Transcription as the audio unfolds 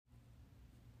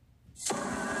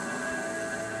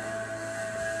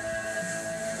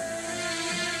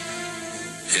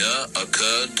Here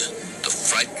occurred the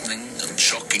frightening and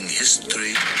shocking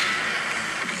history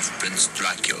of Prince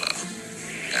Dracula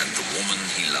and the woman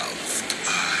he loved.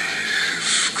 I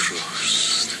have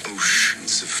crossed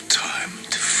oceans of time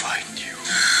to find you.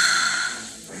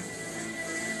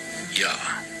 Yeah.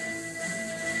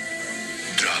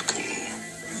 Dracula.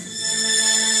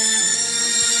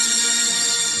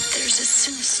 There's a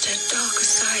sinister, darker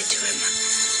side to him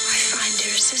I find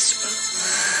irresistible.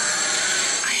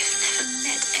 I have never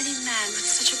met any man with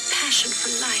such a passion for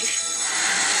life.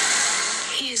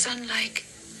 He is unlike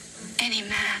any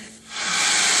man.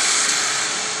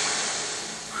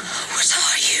 What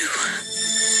are you?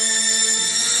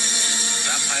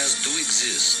 Vampires do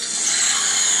exist.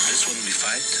 This one we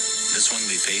fight, this one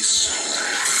we face.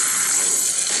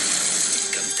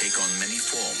 He can take on many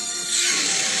forms.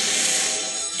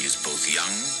 He is both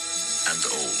young and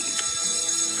old.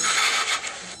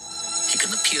 He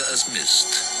can appear as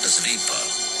mist, as vapor,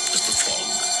 as the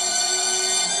fog.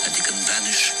 And he can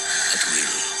vanish at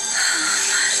will.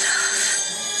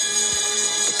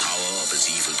 The power of his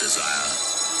evil desire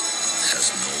has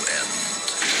no end.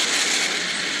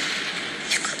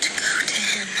 You've got to go to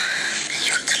him.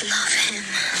 You've got to love him.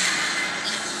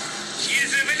 She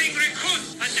is a willing recruit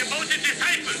and devoted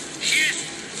disciple. She is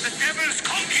the devil's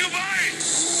concubine.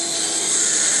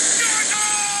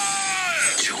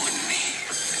 Join me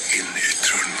in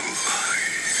eternal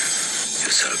life.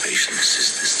 Your salvation is his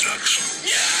destruction.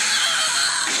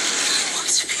 I want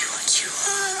to be what you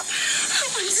are. I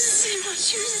want to see what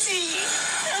you see.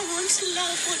 I want to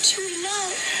love what you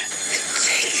love.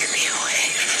 Take me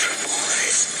away from all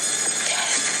this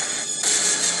death.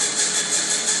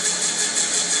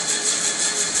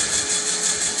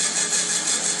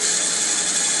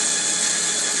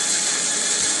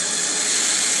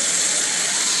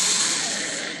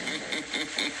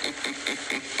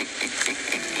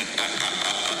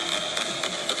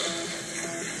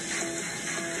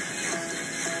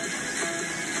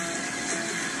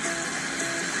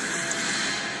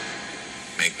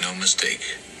 Make no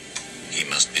mistake, he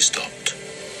must be stopped.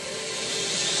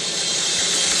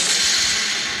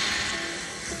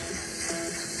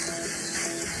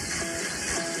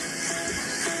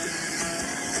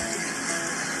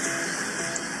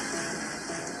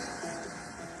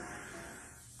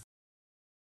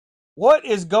 What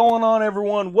is going on,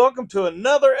 everyone? Welcome to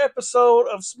another episode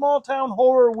of Small Town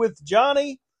Horror with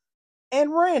Johnny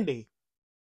and Randy.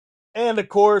 And of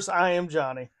course, I am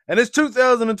Johnny. And it's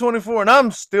 2024, and I'm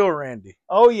still Randy.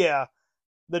 Oh, yeah.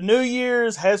 The New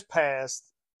Year's has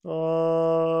passed.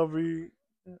 Yeah,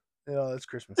 that's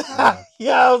Christmas.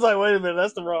 Yeah, I was like, wait a minute,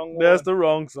 that's the wrong one. That's the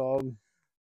wrong song.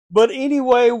 But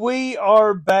anyway, we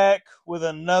are back with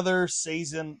another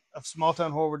season of Small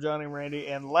Town Horror with Johnny and Randy.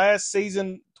 And last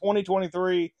season,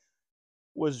 2023,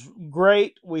 was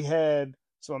great. We had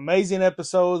some amazing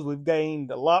episodes. We've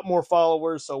gained a lot more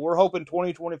followers. So we're hoping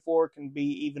 2024 can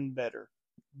be even better.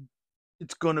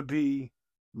 It's going to be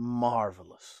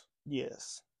marvelous.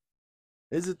 Yes.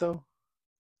 Is it, though?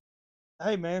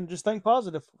 Hey, man, just think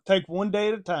positive. Take one day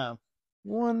at a time.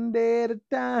 One day at a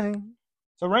time.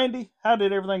 So, Randy, how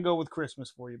did everything go with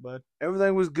Christmas for you, bud?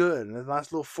 Everything was good. And a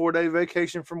nice little 4-day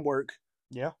vacation from work.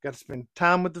 Yeah. Got to spend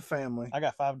time with the family. I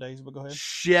got 5 days, but go ahead.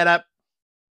 Shut up.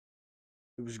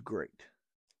 It was great.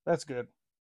 That's good.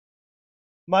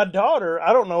 My daughter,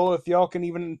 I don't know if y'all can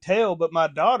even tell, but my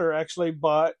daughter actually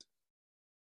bought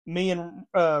me and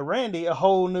Randy a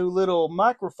whole new little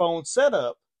microphone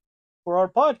setup for our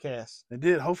podcast. It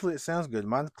did. Hopefully it sounds good.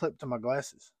 Mine's clipped to my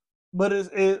glasses. But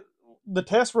the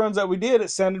test runs that we did,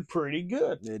 it sounded pretty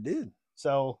good. It did.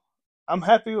 So I'm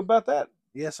happy about that.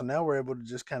 Yeah, so now we're able to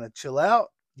just kind of chill out.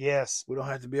 Yes. We don't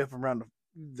have to be up around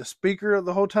the speaker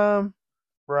the whole time.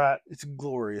 Right. It's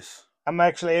glorious. I'm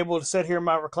actually able to sit here in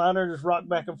my recliner and just rock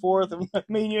back and forth. And I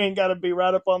mean, you ain't got to be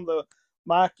right up on the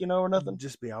mic, or nothing.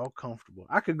 Just be all comfortable.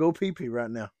 I could go pee-pee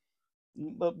right now.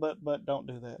 But don't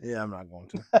do that. Yeah, I'm not going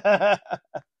to.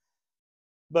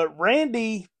 But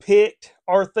Randy picked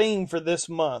our theme for this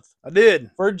month. I did.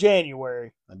 For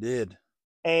January. I did.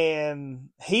 And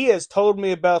he has told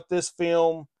me about this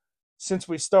film since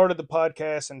we started the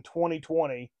podcast in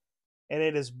 2020. And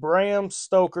it is Bram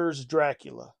Stoker's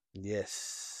Dracula.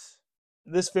 Yes.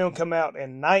 This film came out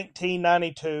in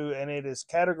 1992, and it is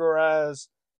categorized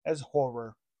as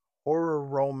horror. Horror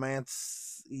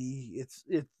romance. It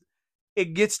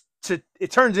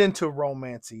turns into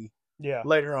romance-y. Yeah.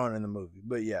 Later on in the movie.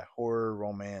 But yeah, horror,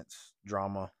 romance,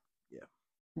 drama. Yeah.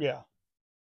 Yeah.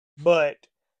 But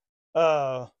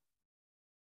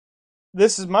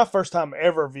this is my first time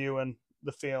ever viewing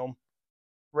the film.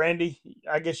 Randy,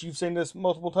 I guess you've seen this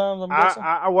multiple times. I'm I, guessing.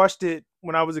 I I watched it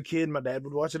when I was a kid. My dad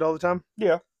would watch it all the time,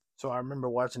 Yeah. so I remember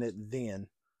watching it then.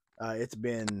 It's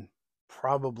been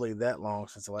probably that long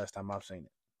since the last time I've seen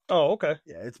it. Oh, okay.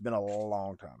 Yeah, it's been a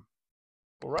long time.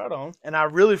 Well, right on. And I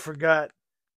really forgot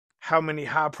how many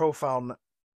high-profile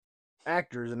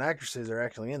actors and actresses are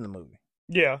actually in the movie.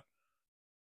 Yeah.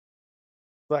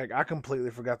 Like, I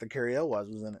completely forgot that Carrie Elwes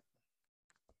was in it.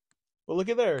 Well, look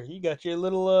at there. You got your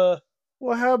little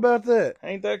Well, how about that?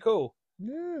 Ain't that cool?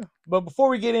 Yeah. But before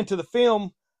we get into the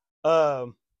film,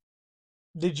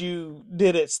 did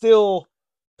it still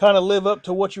kind of live up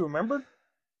to what you remembered?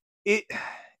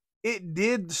 It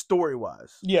did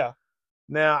story-wise. Yeah.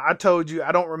 Now, I told you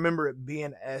I don't remember it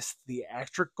being as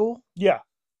theatrical Yeah.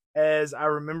 as I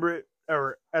remember it,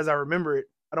 or as I remember it,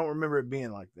 I don't remember it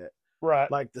being like that. Right.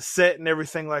 Like the set and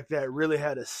everything like that really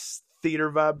had a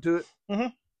theater vibe to it.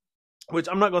 Mhm. Which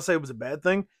I'm not going to say it was a bad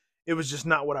thing. It was just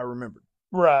not what I remembered.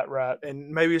 Right. Right. And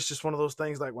maybe it's just one of those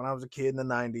things like when I was a kid in the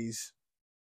 90s,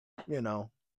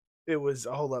 it was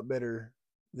a whole lot better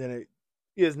than it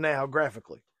is now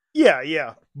graphically. Yeah.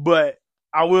 Yeah. But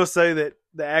I will say that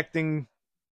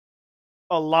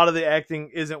a lot of the acting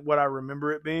isn't what I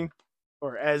remember it being,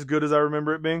 or as good as I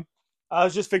remember it being. I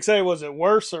was just fixated. Was it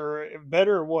worse or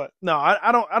better or what? No,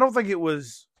 I don't think it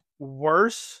was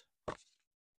worse.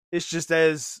 It's just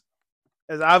as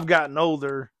I've gotten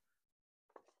older,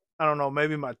 I don't know,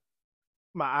 maybe my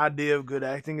idea of good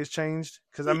acting has changed.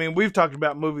 Because I mean, we've talked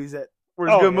about movies that were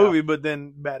a good movie, but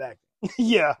then bad acting.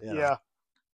 Yeah. You know. Yeah.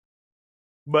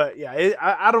 But yeah,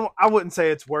 I wouldn't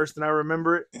say it's worse than I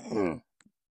remember it,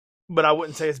 but I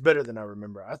wouldn't say it's better than I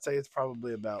remember. I'd say it's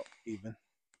probably about even.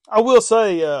 I will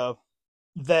say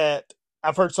that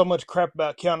I've heard so much crap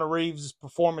about Keanu Reeves'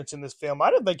 performance in this film.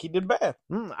 I didn't think he did bad.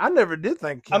 I never did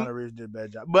think Keanu Reeves did a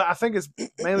bad job, but I think it's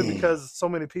mainly because so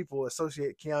many people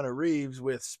associate Keanu Reeves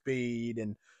with Speed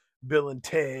and Bill and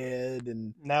Ted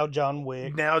and now John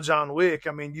Wick.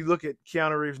 I mean, you look at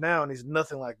Keanu Reeves now, and he's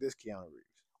nothing like this Keanu Reeves.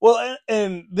 Well,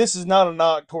 and this is not a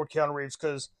knock toward Keanu Reeves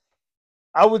because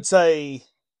I would say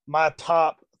my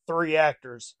top 3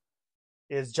 actors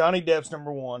is Johnny Depp's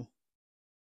number 1.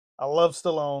 I love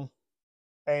Stallone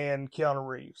and Keanu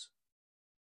Reeves.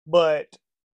 But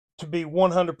to be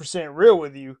 100% real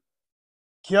with you,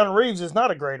 Keanu Reeves is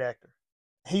not a great actor.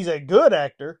 He's a good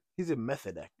actor. He's a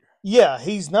method actor. Yeah,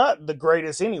 he's not the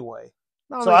greatest anyway.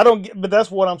 No, so I don't get, but that's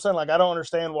what I'm saying. Like, I don't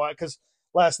understand why. Because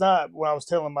last night when I was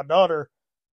telling my daughter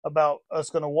about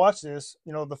us going to watch this,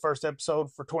 the first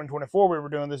episode for 2024, we were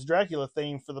doing this Dracula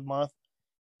theme for the month.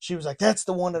 She was like, that's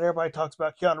the one that everybody talks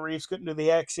about. Keanu Reeves couldn't do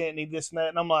the accent, need this and that.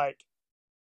 And I'm like,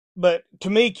 but to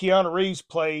me, Keanu Reeves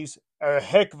plays a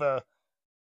heck of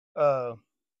a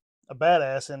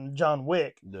badass in John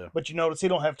Wick. Yeah. But you notice he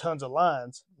don't have tons of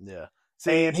lines. Yeah.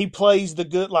 And he plays the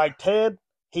good, like Ted,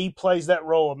 he plays that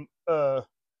role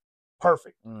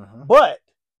perfect. Mm-hmm. But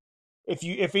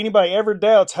if anybody ever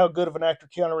doubts how good of an actor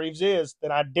Keanu Reeves is,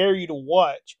 then I dare you to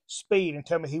watch Speed and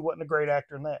tell me he wasn't a great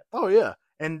actor in that. Oh, yeah.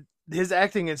 And his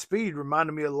acting in Speed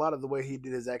reminded me a lot of the way he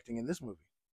did his acting in this movie.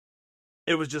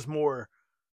 It was just more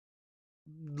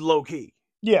low key.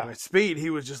 Yeah. With Speed, he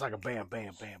was just like a bam,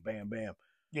 bam, bam, bam, bam.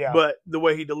 Yeah. But the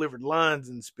way he delivered lines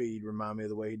in Speed reminded me of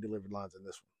the way he delivered lines in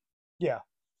this one. Yeah.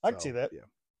 I can see that. Yeah.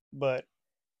 But,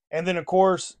 and then of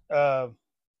course, you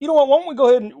know what? Why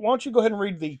don't you go ahead and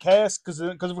read the cast? Because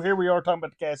here we are talking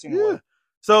about the cast anyway. Yeah.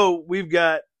 So we've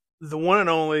got the one and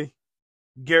only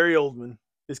Gary Oldman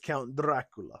is Count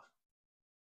Dracula.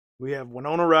 We have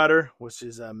Winona Ryder, which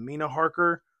is Mina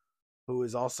Harker, who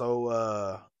is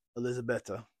also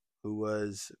Elisabetta, who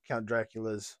was Count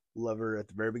Dracula's lover at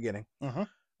the very beginning. Mm-hmm.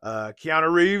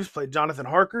 Keanu Reeves played Jonathan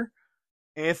Harker.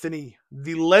 Anthony,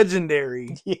 the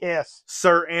legendary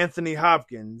Sir Anthony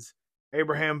Hopkins,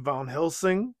 Abraham Van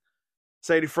Helsing.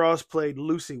 Sadie Frost played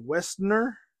Lucy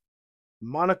Westner.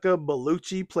 Monica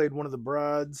Bellucci played one of the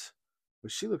brides, but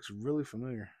she looks really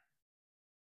familiar.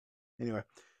 Anyway,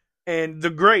 and the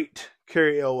great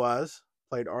Carrie Elwes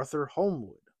played Arthur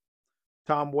Holmwood.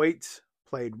 Tom Waits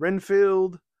played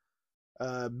Renfield.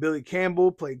 Billy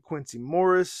Campbell played Quincy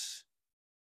Morris.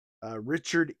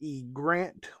 Richard E.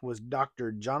 Grant was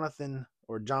Dr. Jonathan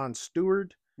or John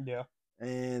Stewart. Yeah.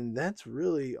 And that's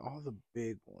really all the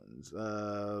big ones.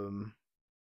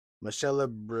 Michelle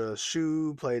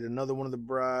Brachou played another one of the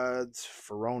brides.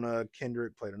 Verona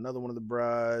Kendrick played another one of the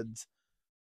brides.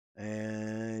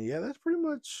 And yeah, that's pretty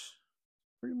much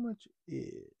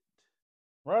it.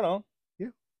 Right on. Yeah.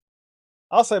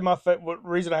 I'll say my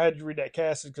reason I had you read that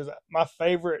cast is because my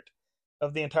favorite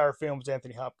of the entire film was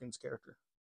Anthony Hopkins' character.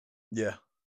 Yeah.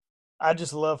 I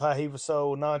just love how he was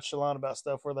so nonchalant about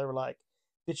stuff where they were like,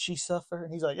 did she suffer?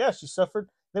 And he's like, yeah, she suffered.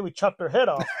 Then we chopped her head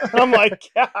off. I'm like,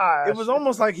 gosh. It was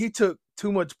almost like he took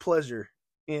too much pleasure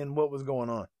in what was going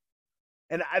on.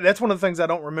 And that's one of the things I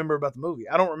don't remember about the movie.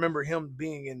 I don't remember him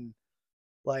being in,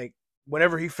 like,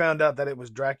 whenever he found out that it was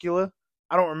Dracula,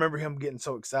 I don't remember him getting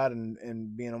so excited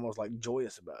and being almost like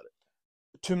joyous about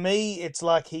it. To me, it's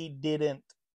like he didn't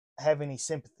have any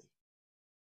sympathy.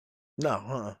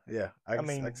 No, yeah. I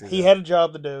mean, he had a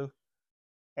job to do,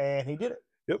 and he did it.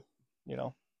 Yep. You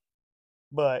know,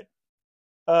 but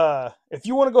if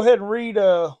you want to go ahead and read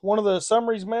one of the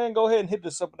summaries, man, go ahead and hit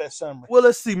us up with that summary. Well,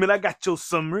 let's see, man. I got your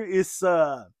summary. It's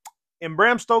in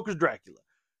Bram Stoker's Dracula.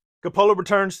 Coppola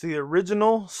returns to the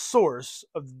original source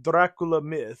of the Dracula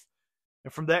myth,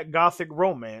 and from that gothic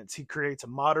romance, he creates a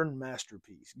modern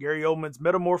masterpiece. Gary Oldman's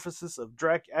metamorphosis of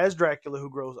as Dracula, who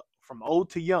grows from old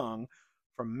to young,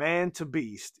 from man to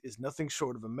beast, is nothing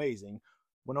short of amazing.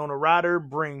 Winona Ryder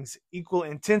brings equal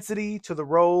intensity to the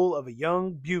role of a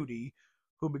young beauty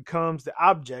who becomes the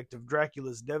object of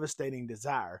Dracula's devastating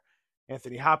desire.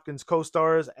 Anthony Hopkins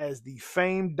co-stars as the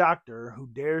famed doctor who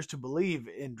dares to believe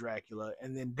in Dracula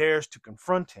and then dares to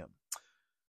confront him.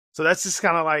 So that's just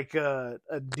kind of like a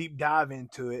deep dive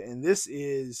into it. And this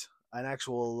is an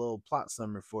actual little plot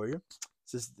summary for you. It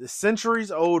says, the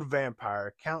centuries-old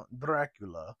vampire, Count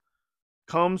Dracula,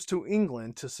 comes to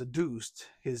England to seduce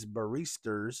his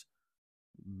barristers,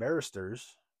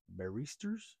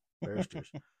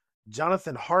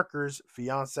 Jonathan Harker's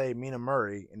fiancée Mina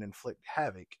Murray, and inflict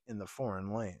havoc in the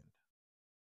foreign land.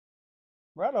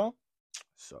 Right on.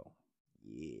 So,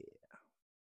 yeah.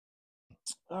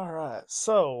 All right.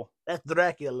 So that's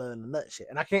Dracula in a nutshell.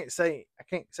 And I can't say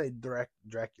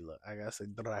Dracula. I gotta say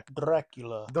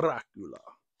Dracula.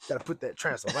 Gotta put that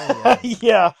Transylvania.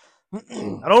 Yeah. I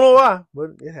don't know why,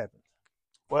 but it happens.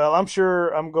 Well, I'm sure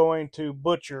I'm going to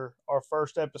butcher our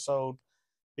first episode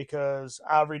because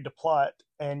I read the plot,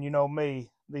 and you know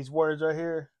me, these words right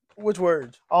here. Which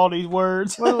words? All these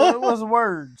words. What's the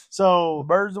words? So,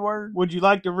 birds the word? Would you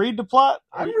like to read the plot?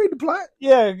 I can read the plot.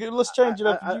 Yeah, let's change it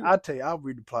up. I'll tell you, I'll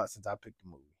read the plot since I picked the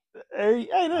movie. Hey,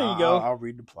 there you go. I'll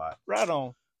read the plot. Right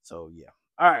on. So, yeah.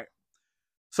 All right.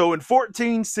 So, in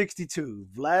 1462,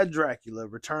 Vlad Dracula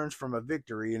returns from a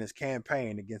victory in his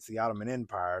campaign against the Ottoman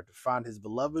Empire to find his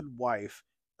beloved wife,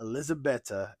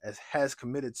 Elisabetta, has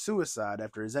committed suicide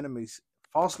after his enemies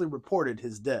falsely reported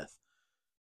his death.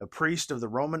 A priest of the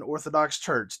Roman Orthodox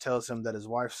Church tells him that his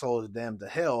wife's soul is damned to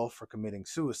hell for committing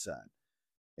suicide.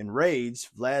 Enraged,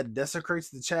 Vlad desecrates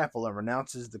the chapel and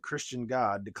renounces the Christian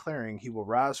God, declaring he will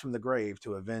rise from the grave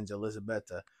to avenge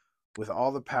Elisabetta with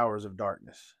all the powers of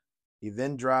darkness. He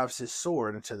then drives his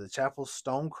sword into the chapel's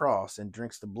stone cross and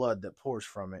drinks the blood that pours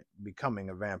from it, becoming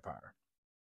a vampire.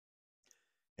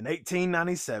 In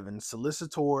 1897,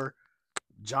 solicitor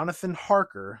Jonathan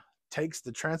Harker takes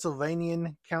the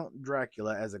Transylvanian Count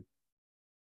Dracula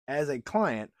as a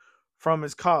client from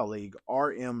his colleague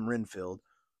R.M. Renfield,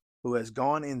 who has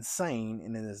gone insane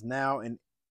and is now an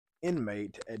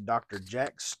inmate at Dr.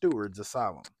 Jack Stewart's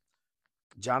asylum.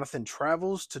 Jonathan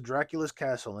travels to Dracula's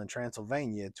castle in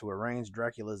Transylvania to arrange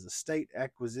Dracula's estate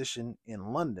acquisition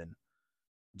in London.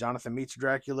 Jonathan meets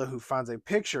Dracula, who finds a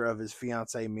picture of his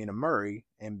fiancée Mina Murray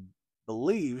and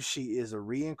believes she is a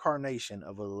reincarnation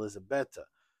of Elisabetta.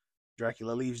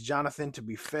 Dracula leaves Jonathan to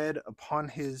be fed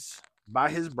by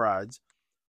his brides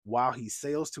while he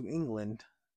sails to England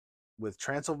with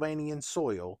Transylvanian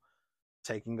soil,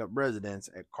 taking up residence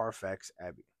at Carfax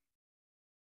Abbey.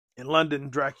 In London,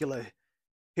 Dracula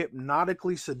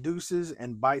hypnotically seduces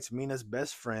and bites Mina's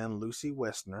best friend, Lucy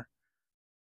Westner,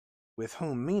 with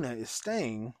whom Mina is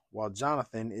staying while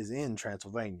Jonathan is in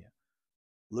Transylvania.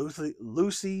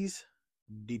 Lucy's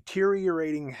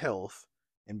deteriorating health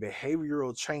and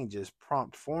behavioral changes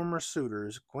prompt former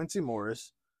suitors Quincy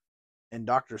Morris and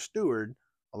Dr. Stewart,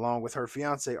 along with her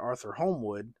fiancé Arthur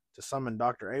Holmwood, to summon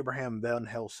Dr. Abraham Van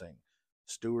Helsing,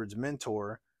 Stewart's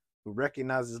mentor, who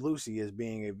recognizes Lucy as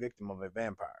being a victim of a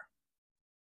vampire.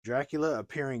 Dracula,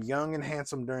 appearing young and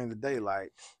handsome during the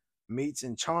daylight, meets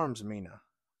and charms Mina.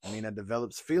 Mina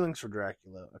develops feelings for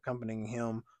Dracula, accompanying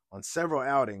him on several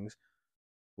outings.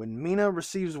 When Mina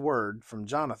receives word from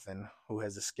Jonathan, who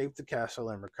has escaped the castle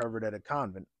and recovered at a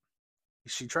convent,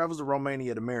 she travels to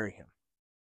Romania to marry him.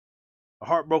 A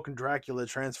heartbroken Dracula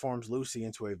transforms Lucy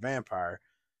into a vampire.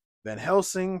 Van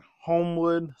Helsing,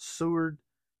 Holmwood, Seward,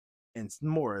 and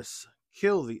Morris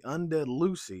kill the undead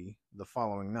Lucy the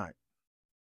following night.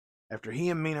 After he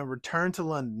and Mina return to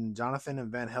London, Jonathan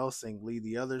and Van Helsing lead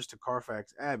the others to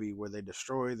Carfax Abbey, where they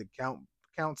destroy the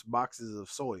Count's boxes of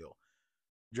soil.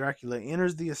 Dracula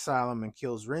enters the asylum and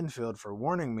kills Renfield for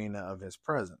warning Mina of his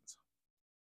presence.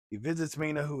 He visits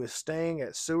Mina, who is staying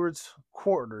at Seward's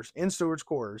quarters,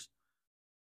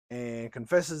 and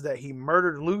confesses that he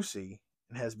murdered Lucy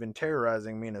and has been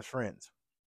terrorizing Mina's friends.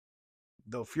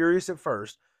 Though furious at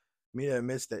first, Mina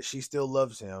admits that she still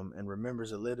loves him and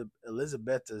remembers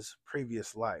Elizabeta's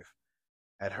previous life.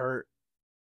 At her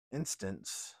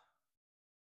insistence,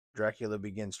 Dracula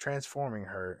begins transforming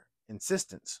her into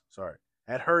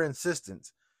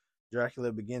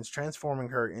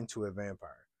a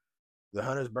vampire. The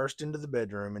hunters burst into the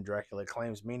bedroom and Dracula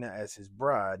claims Mina as his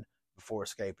bride before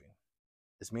escaping.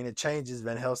 As Mina changes,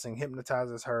 Van Helsing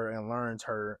hypnotizes her and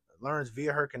learns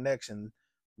via her connection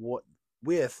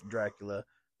with Dracula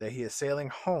that he is sailing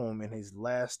home in his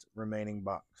last remaining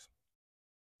box.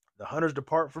 The hunters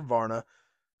depart for Varna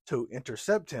to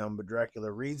intercept him, but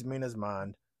Dracula reads Mina's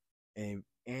mind and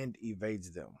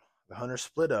evades them. The hunters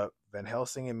split up. Van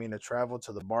Helsing and Mina travel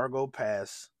to the Bargo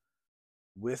Pass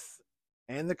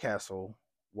and the castle,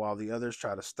 while the others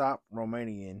try to stop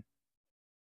Romanian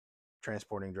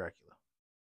transporting Dracula.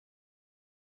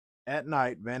 At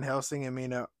night, Van Helsing and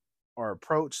Mina are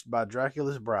approached by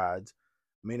Dracula's brides.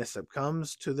 Mina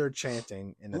succumbs to their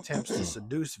chanting and attempts to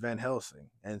seduce Van Helsing,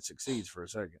 and succeeds for a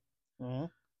second. Mm-hmm.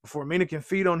 Before Mina can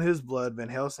feed on his blood, Van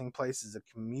Helsing places a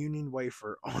communion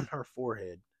wafer on her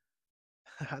forehead.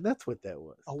 That's what that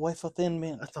was. A wafer thin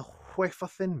mint. That's a wafer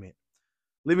thin mint.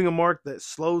 Leaving a mark that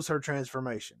slows her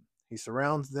transformation. He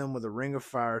surrounds them with a ring of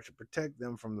fire to protect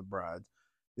them from the brides,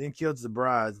 then kills the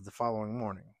brides the following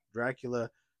morning. Dracula's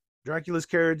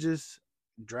carriage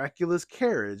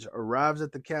arrives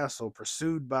at the castle,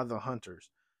 pursued by the hunters.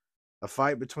 A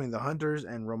fight between the hunters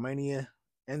and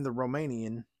the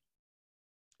Romanian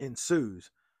ensues.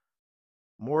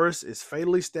 Morris is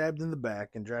fatally stabbed in the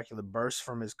back, and Dracula bursts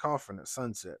from his coffin at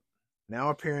sunset, now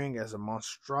appearing as a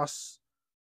monstrous,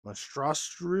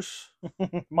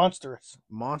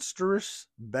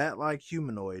 bat-like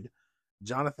humanoid.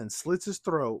 Jonathan slits his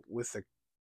throat with a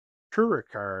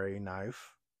curicari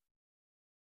knife,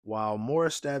 while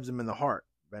Morris stabs him in the heart.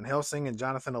 Van Helsing and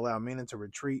Jonathan allow Mina to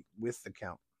retreat with the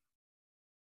Count.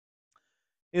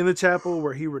 In the chapel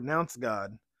where he renounced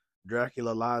God,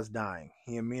 Dracula lies dying.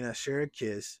 He and Mina share a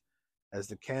kiss as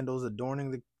the candles adorning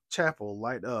the chapel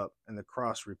light up and the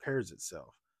cross repairs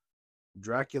itself.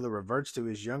 Dracula reverts to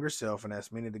his younger self and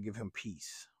asks Mina to give him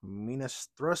peace. Mina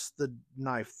thrusts the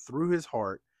knife through his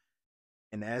heart,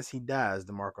 and as he dies,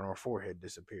 the mark on her forehead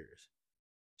disappears.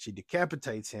 She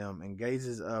decapitates him and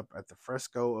gazes up at the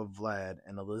fresco of Vlad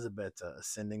and Elizabeta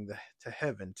ascending to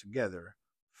heaven together,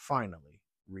 finally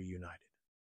reunited.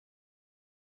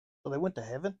 So they went to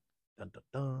heaven? Dun, dun,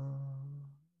 dun.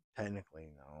 Technically,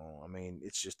 no. I mean,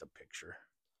 it's just a picture.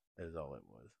 That is all it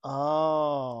was.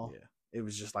 Oh. Yeah. It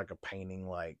was just like a painting,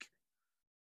 like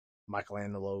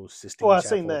Michelangelo's Sistine Well, I've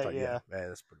Chapel seen that, type. yeah. Yeah,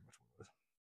 that's pretty much what it was.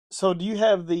 So do you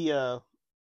have the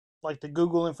the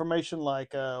Google information,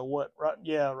 like what? Right?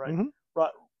 Yeah, right. Mm-hmm.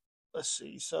 Right. Let's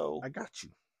see. So I got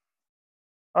you.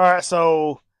 all right.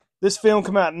 So this film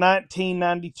came out in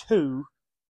 1992,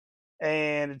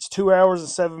 and it's 2 hours and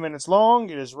 7 minutes long.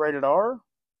 It is rated R.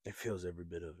 It feels every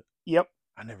bit of it. Yep.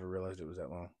 I never realized it was that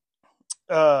long.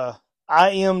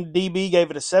 IMDb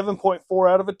gave it a 7.4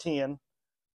 out of a 10.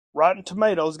 Rotten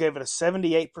Tomatoes gave it a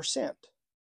 78%.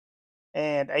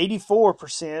 And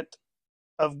 84%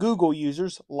 of Google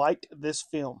users liked this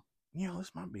film. You know,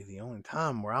 this might be the only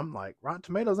time where I'm like, Rotten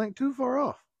Tomatoes ain't too far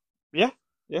off. Yeah,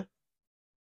 yeah.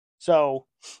 So,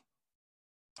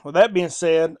 with that being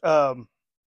said, I've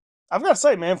got to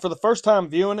say, man, for the first time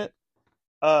viewing it,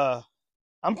 I'm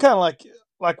kind of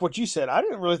like what you said. I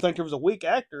didn't really think there was a weak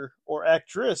actor or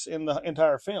actress in the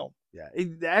entire film. Yeah,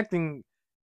 the acting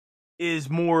is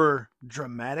more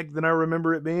dramatic than I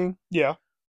remember it being. Yeah.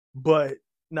 But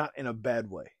not in a bad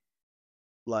way.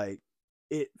 Like,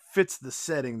 it fits the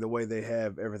setting the way they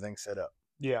have everything set up.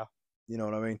 Yeah. You know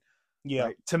what I mean? Yeah.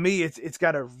 Like, to me, it's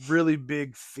got a really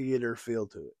big theater feel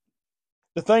to it.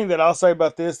 The thing that I'll say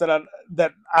about this that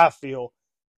I feel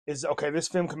is, okay, this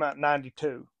film came out in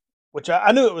 92, which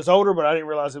I knew it was older, but I didn't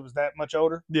realize it was that much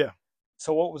older. Yeah.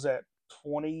 So what was that,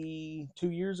 22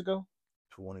 years ago?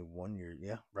 21 years,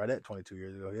 yeah. Right at 22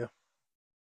 years ago, yeah.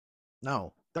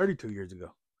 No, 32 years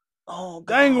ago. Oh,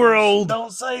 dang, we're old.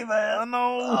 Don't say that. I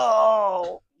know.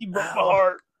 Oh, you broke my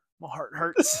heart. My heart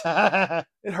hurts.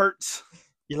 It hurts.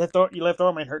 Your left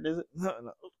arm ain't hurt, is it?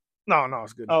 No,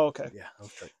 it's good. Oh, okay. Yeah, that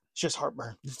was straight. It's just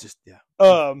heartburn. It's just,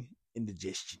 yeah.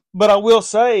 Indigestion. But I will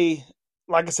say,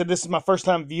 like I said, this is my first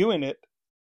time viewing it.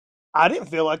 I didn't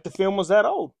feel like the film was that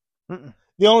old. Mm-mm.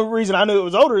 The only reason I knew it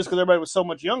was older is because everybody was so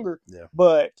much younger. Yeah.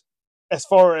 But as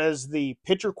far as the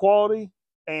picture quality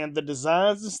and the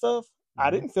designs and stuff, I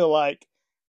didn't feel like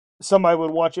somebody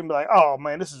would watch it and be like, "Oh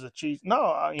man, this is a cheese."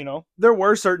 No, you know, There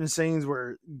were certain scenes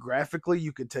where graphically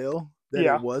you could tell that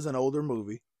Yeah. it was an older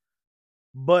movie,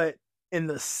 but in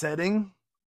the setting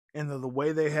and the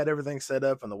way they had everything set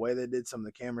up and the way they did some of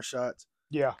the camera shots,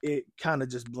 yeah, it kind of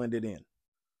just blended in.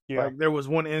 yeah, Like there was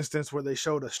one instance where they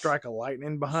showed a strike of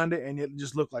lightning behind it, and it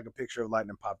just looked like a picture of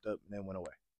lightning popped up and then went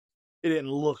away. It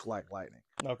didn't look like lightning,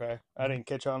 okay. I didn't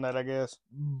catch on that, I guess.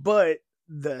 but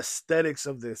the aesthetics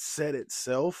of the set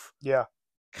itself Yeah,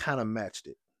 kind of matched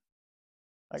it.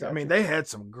 I So, I got mean, you. they had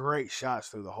some great shots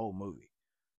through the whole movie.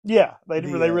 Yeah, they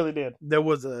The, really did. There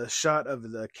was a shot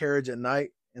of the carriage at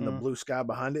night and the Mhm. blue sky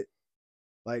behind it,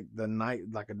 like the night,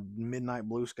 like a midnight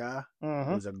blue sky. It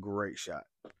Mhm. was a great shot.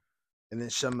 And then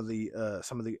some of the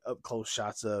up close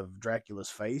shots of Dracula's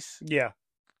face, Yeah.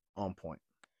 on point.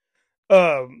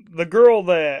 The girl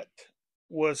that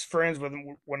was friends with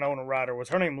Winona Ryder, was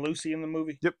her name Lucy in the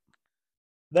movie? Yep.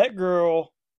 That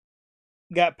girl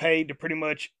got paid to pretty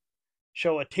much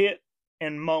show a tit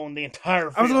and moan the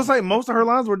entire film. I was gonna say most of her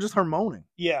lines were just her moaning.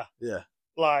 Yeah. Yeah.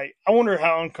 Like, I wonder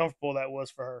how uncomfortable that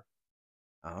was for her.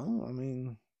 Oh, I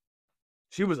mean,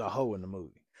 she was a hoe in the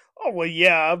movie. Oh, well,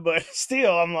 yeah, but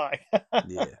still, I'm like,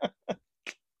 Yeah.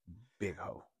 Big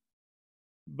hoe.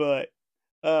 but,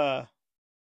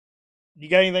 you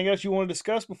got anything else you want to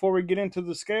discuss before we get into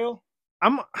the scale?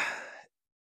 I'm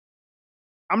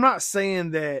not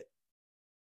saying that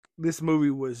this movie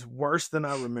was worse than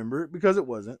I remember it, because it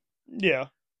wasn't. Yeah.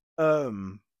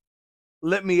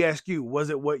 Let me ask you, was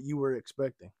it what you were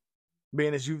expecting?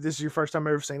 Being as this is your first time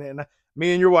ever seeing it, and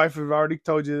me and your wife have already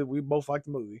told you that we both like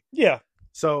the movie. Yeah.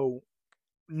 So,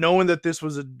 knowing that this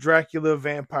was a Dracula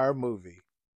vampire movie,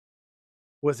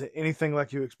 was it anything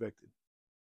like you expected?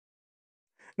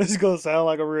 This is going to sound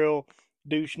like a real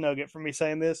douche nugget for me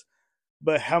saying this,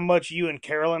 but how much you and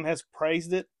Carolyn has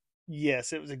praised it,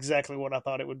 yes, it was exactly what I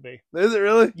thought it would be. Is it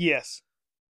really? Yes.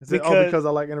 Is it all because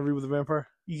I like Interview with the Vampire?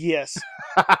 Yes.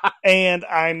 And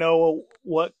I know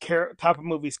what type of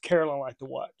movies Carolyn liked to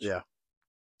watch. Yeah.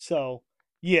 So,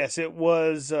 yes, it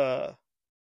was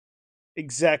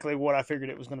exactly what I figured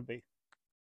it was going to be.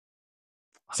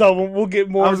 So we'll get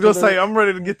more. I was going to say, I'm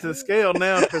ready to get to the scale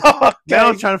now. Okay. Now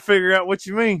I'm trying to figure out what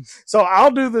you mean. So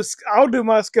I'll do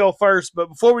my scale first, but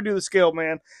before we do the scale,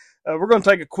 man, we're going to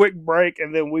take a quick break,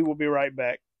 and then we will be right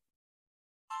back.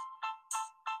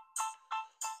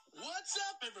 What's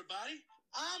up, everybody?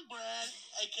 I'm Brad,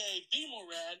 aka Be More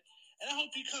Rad, and I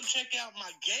hope you come check out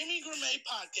my Gaming Gourmet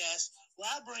podcast,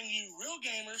 where I bring you real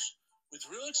gamers with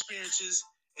real experiences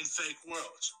in fake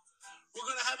worlds. We're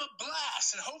going to have a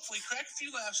blast and hopefully crack a few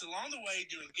laughs along the way,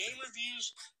 doing game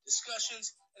reviews,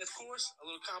 discussions, and of course, a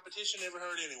little competition never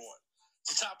hurt anyone.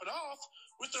 To top it off,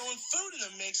 we're throwing food in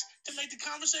the mix to make the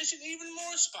conversation even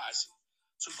more spicy.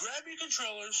 So grab your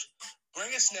controllers,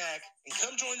 bring a snack, and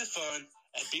come join the fun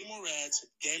at Be More Rad's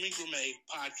Gaming Gourmet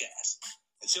podcast.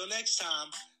 Until next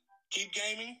time, keep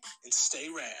gaming and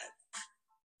stay rad.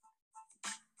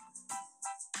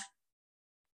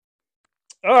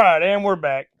 All right, and we're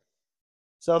back.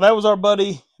 So that was our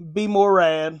buddy Be More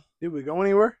Rad. Did we go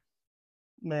anywhere?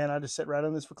 Man, I just sat right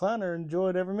on this recliner and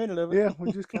enjoyed every minute of it. Yeah,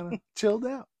 we just kind of chilled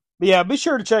out. But yeah, be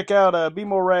sure to check out Be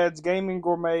More Rad's Gaming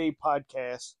Gourmet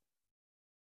podcast.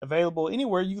 Available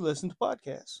anywhere you listen to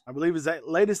podcasts. I believe his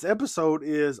latest episode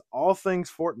is All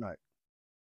Things Fortnite,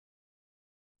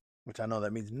 which I know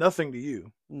that means nothing to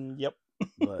you. Yep.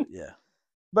 But yeah.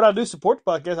 But I do support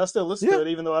the podcast. I still listen Yeah. to it,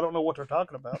 even though I don't know what they're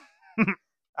talking about.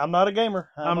 I'm not a gamer.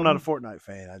 I'm not a Fortnite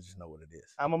fan. I just know what it is.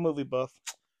 I'm a movie buff.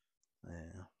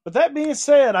 Yeah. But that being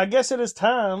said, I guess it is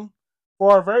time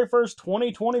for our very first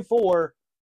 2024.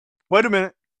 Wait a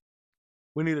minute.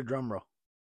 We need a drum roll.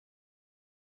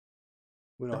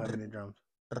 We don't have any drums.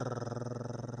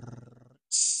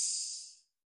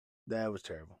 That was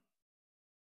terrible.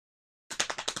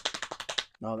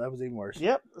 No, that was even worse.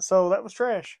 Yep. So that was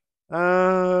trash.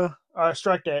 Uh, All right,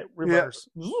 strike that. Reverse.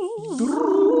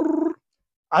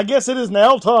 I guess it is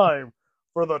now time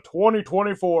for the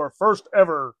 2024 first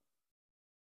ever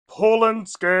Pulling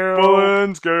Scale.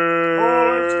 Pulling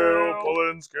scale.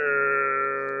 Pulling scale. Pulling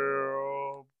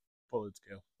scale. Pulling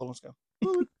scale. Pulling Scale.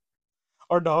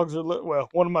 Our dogs are, well,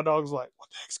 one of my dogs is like, what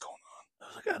the heck's going I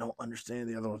was like, I don't understand.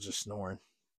 The other one's just snoring.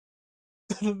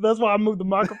 on? That's why I moved the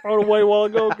microphone away a while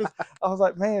ago, because I was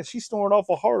like, man, she's snoring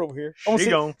awful hard over here. I want She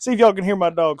to gone. see if y'all can hear my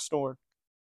dog snoring.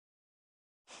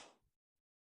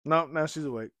 No, now she's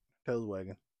awake. Tail's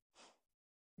wagging.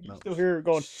 You No. still hear her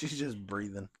going, She's just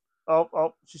breathing.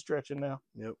 oh, she's stretching now.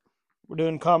 Yep. We're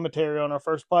doing commentary on our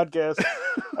first podcast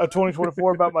of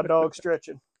 2024 about my dog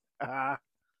stretching.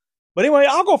 But anyway,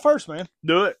 I'll go first, man.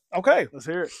 Do it. Okay. Let's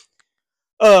hear it.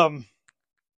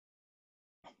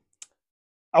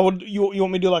 You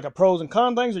want me to do like a pros and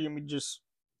cons things, or you want me to just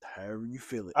however you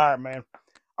feel it. All right, man.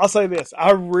 I'll say this: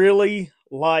 I really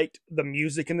liked the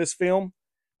music in this film.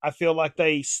 I feel like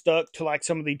they stuck to like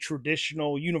some of the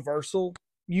traditional Universal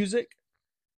music.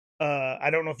 I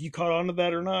don't know if you caught on to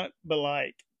that or not, but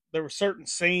like there were certain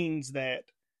scenes that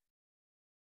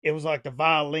it was like the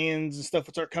violins and stuff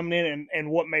would start coming in, and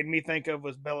what made me think of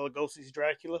was Bela Lugosi's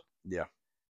Dracula. Yeah,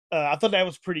 I thought that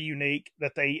was pretty unique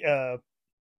that they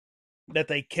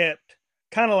kept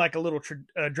kind of like a little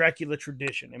Dracula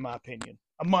tradition, in my opinion,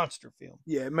 a monster film.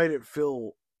 Yeah, it made it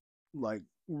feel like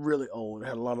really old. It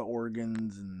had a lot of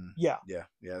organs and yeah.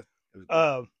 It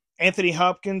was Anthony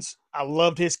Hopkins, I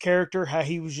loved his character, how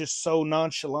he was just so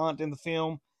nonchalant in the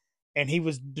film, and he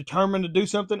was determined to do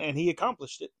something, and he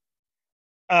accomplished it.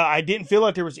 I didn't feel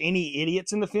like there was any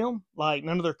idiots in the film. Like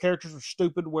none of their characters were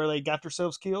stupid where they got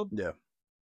themselves killed. Yeah.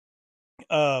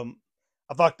 I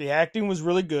thought the acting was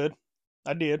really good.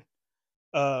 I did.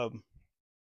 The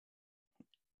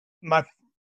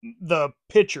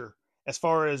picture, as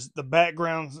far as the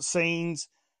background scenes,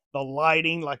 the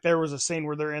lighting, like there was a scene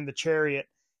where they're in the chariot,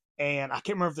 and I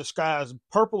can't remember if the sky is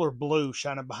purple or blue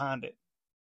shining behind it.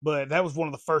 But that was one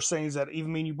of the first things that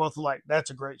even me and you both were like, that's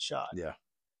a great shot. Yeah.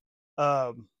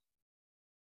 I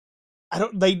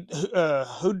don't.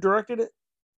 Who directed it?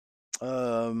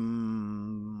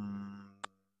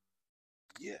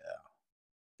 Yeah.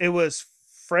 It was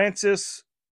Francis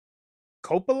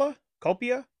Coppola.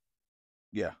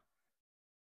 Yeah.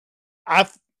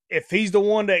 If he's the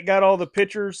one that got all the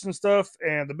pictures and stuff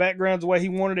and the backgrounds the way he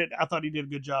wanted it, I thought he did a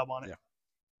good job on it.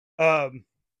 Yeah.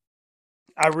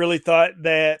 I really thought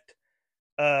that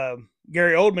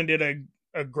Gary Oldman did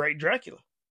a great Dracula.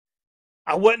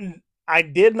 I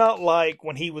did not like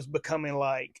when he was becoming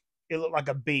like, it looked like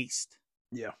a beast.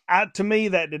 Yeah. To me,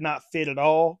 that did not fit at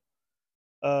all.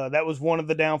 That was one of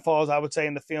the downfalls, I would say,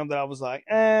 in the film that I was like,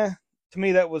 to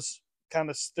me, that was kind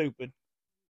of stupid.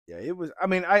 Yeah, it was. I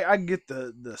mean, I get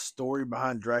the story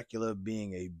behind Dracula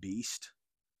being a beast,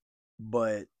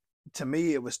 but to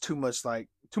me, it was too much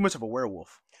of a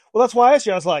werewolf. Well, that's why I asked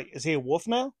you. I was like, is he a wolf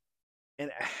now?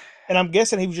 And I'm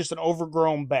guessing he was just an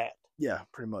overgrown bat. Yeah,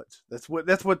 pretty much. That's what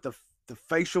the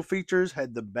facial features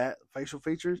had, the bat facial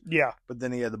features. Yeah, but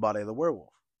then he had the body of the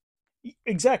werewolf.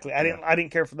 Exactly. I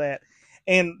didn't care for that.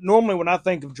 And normally when I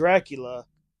think of Dracula,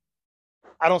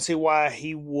 I don't see why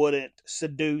he wouldn't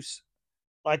seduce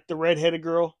like the redheaded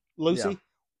girl, Lucy. Yeah.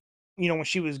 You know, when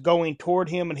she was going toward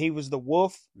him and he was the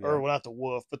wolf, or well, not the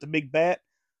wolf, but the big bat.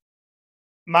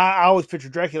 I always picture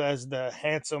Dracula as the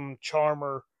handsome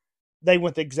charmer. They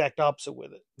went the exact opposite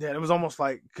with it. Yeah, it was almost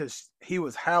like, because he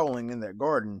was howling in that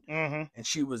garden, mm-hmm. and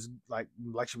she was like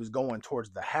she was going towards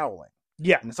the howling.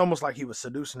 Yeah, and it's almost like he was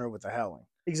seducing her with the howling.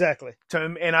 Exactly.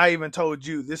 And I even told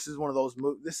you, this is one of those.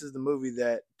 This is the movie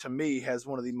that, to me, has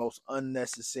one of the most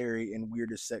unnecessary and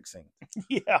weirdest sex scenes.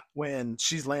 Yeah, when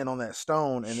she's laying on that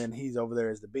stone, and then he's over there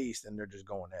as the beast, and they're just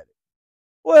going at it.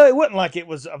 Well, it wasn't like it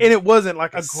was, and it wasn't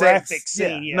like a graphic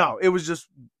scene. Yeah. No, it was just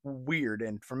weird,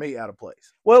 and for me, out of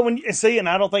place. Well, and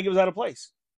I don't think it was out of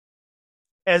place.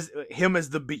 As him as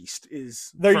the beast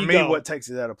is, there for me, go. What takes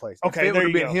it out of place. Okay, if it would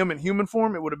have been him in human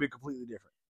form, it would have been completely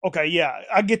different. Okay, yeah,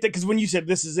 I get that, because when you said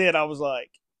this is it, I was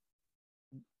like,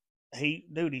 he's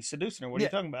seducing her. What are you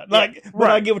talking about? Like, but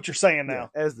right. I get what you're saying now.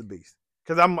 Yeah, as the beast,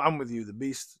 because I'm with you. The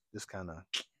beast just kind of.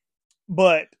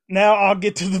 But now I'll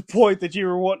get to the point that you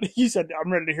were wanting. You said,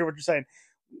 I'm ready to hear what you're saying.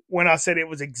 When I said it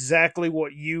was exactly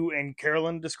what you and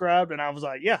Carolyn described, and I was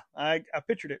like, yeah, I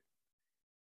pictured it.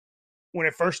 When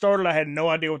it first started, I had no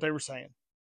idea what they were saying.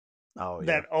 Oh, yeah.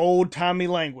 That old-timey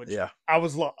language. Yeah. I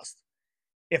was lost.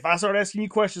 If I start asking you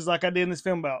questions like I did in this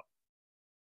film about,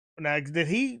 now, did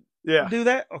he do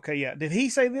that? Okay, yeah. Did he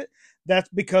say that? That's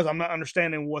because I'm not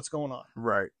understanding what's going on.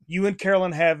 Right. You and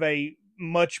Carolyn have a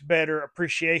much better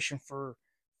appreciation for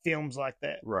films like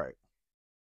that. Right.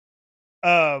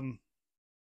 I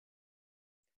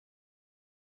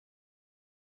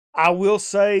will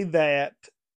say that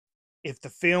if the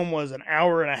film was an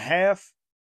hour and a half,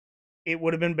 it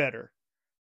would have been better.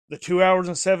 The 2 hours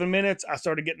and 7 minutes, I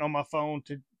started getting on my phone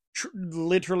to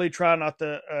literally try not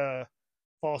to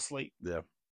fall asleep. Yeah.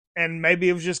 And maybe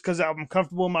it was just because I'm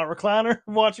comfortable in my recliner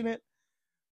watching it.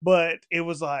 But it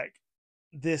was like,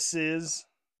 this is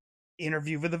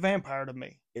Interview with the Vampire to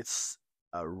me. It's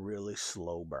a really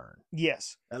slow burn.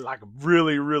 Yes. Like a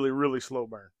really, really, really slow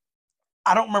burn.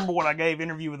 I don't remember what I gave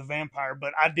Interview with the Vampire,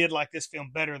 but I did like this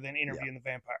film better than Interview with the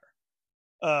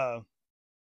Vampire.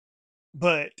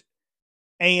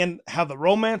 And how the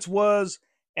romance was,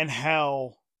 and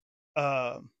how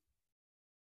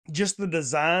just the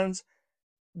designs.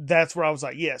 that's where I was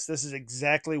like, yes, this is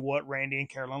exactly what Randy and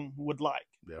Carolyn would like.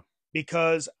 Yeah.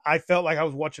 Because I felt like I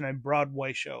was watching a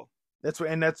Broadway show. That's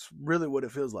really what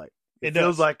it feels like. It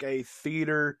feels does. like a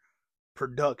theater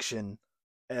production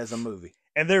as a movie.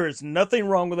 And there is nothing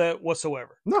wrong with that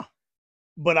whatsoever. No.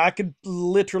 But I could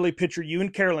literally picture you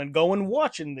and Carolyn going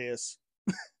watching this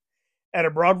at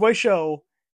a Broadway show.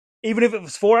 Even if it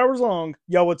was 4 hours long,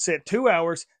 y'all would sit 2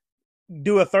 hours,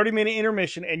 do a 30-minute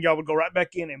intermission, and y'all would go right back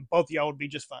in, and both of y'all would be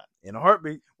just fine. In a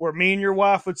heartbeat. Where me and your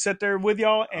wife would sit there with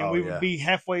y'all, and we would be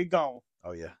halfway gone.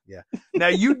 Oh, yeah, yeah. Now,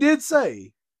 you did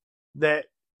say that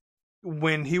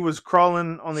when he was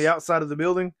crawling on the outside of the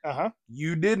building,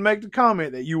 you did make the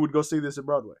comment that you would go see this at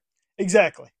Broadway.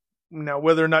 Exactly. Now,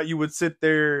 whether or not you would sit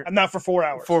there... Not for 4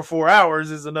 hours. For 4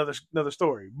 hours is another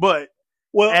story. But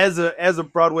as a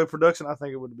Broadway production, I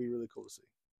think it would be really cool to see.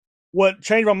 What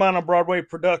changed my mind on Broadway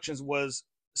productions was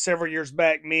several years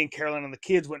back, me and Carolyn and the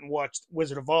kids went and watched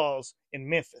Wizard of Oz in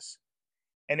Memphis.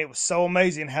 And it was so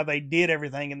amazing how they did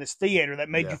everything in this theater that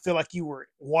made you feel like you were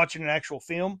watching an actual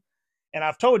film. And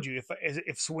I've told you,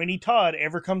 if Sweeney Todd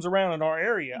ever comes around in our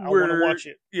area, I want to watch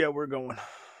it. Yeah, we're going.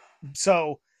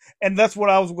 So, and that's what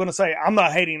I was going to say. I'm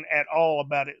not hating at all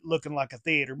about it looking like a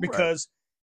theater because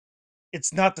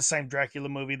it's not the same Dracula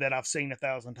movie that I've seen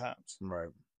 1,000 times. Right.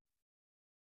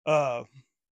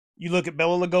 You look at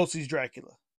Bela Lugosi's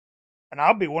Dracula, and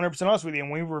I'll be 100% honest with you.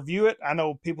 And when we review it, I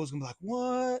know people's gonna be like,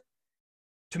 "What?"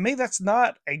 To me, that's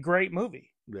not a great movie.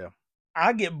 Yeah,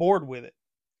 I get bored with it.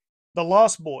 The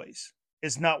Lost Boys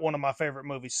is not one of my favorite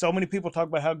movies. So many people talk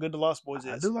about how good The Lost Boys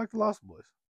is. I do like The Lost Boys.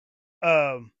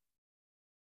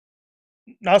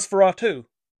 Nosferatu,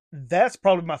 that's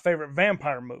probably my favorite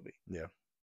vampire movie. Yeah.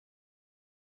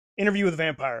 Interview with a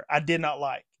Vampire, I did not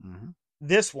like. Mm-hmm.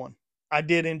 This one, I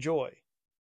did enjoy.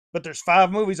 But there's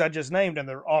 5 movies I just named, and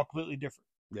they're all completely different.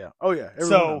 Yeah. Oh, yeah.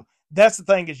 So that's the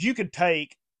thing is you could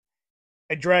take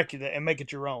a Dracula and make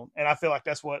it your own. And I feel like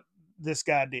that's what this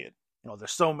guy did. You know,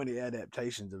 there's so many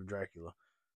adaptations of Dracula.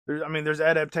 There's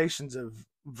adaptations of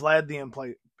Vlad the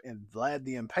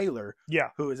Impaler,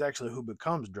 who is actually who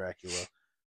becomes Dracula.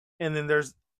 And then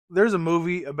there's a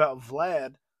movie about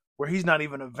Vlad where he's not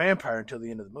even a vampire until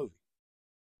the end of the movie.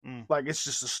 Like it's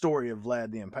just a story of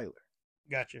Vlad the Impaler.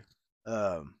 Gotcha.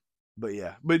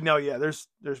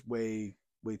 There's way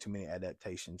too many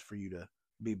adaptations for you to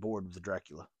be bored with the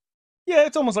Dracula. Yeah,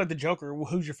 it's almost like the Joker. Well,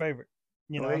 who's your favorite?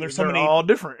 You know, there's so many all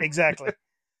different. Exactly.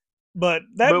 But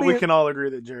we can all agree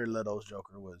that Jared Leto's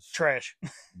Joker was trash.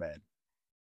 Bad.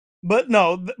 But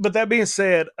that being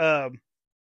said,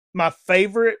 my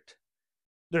favorite,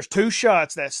 there's 2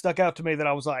 shots that stuck out to me that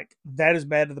I was like, that is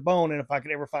bad to the bone, and if I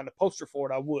could ever find a poster for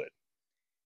it, I would.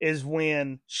 Is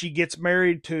when she gets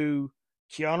married to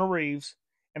Keanu Reeves,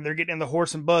 and they're getting in the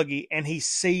horse and buggy, and he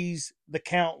sees the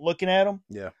Count looking at him.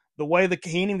 Yeah. The way he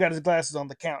ain't even got his glasses on,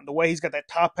 the Count. The way he's got that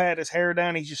top hat, his hair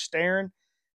down, he's just staring.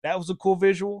 That was a cool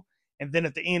visual. And then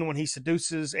at the end, when he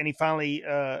seduces and he finally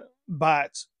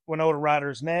bites Winona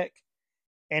Ryder's neck,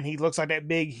 and he looks like that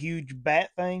big, huge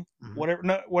bat thing,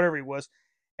 whatever he was.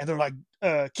 And they're like,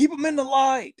 keep him in the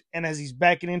light. And as he's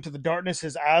backing into the darkness,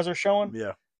 his eyes are showing.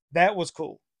 Yeah. That was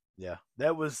cool. Yeah.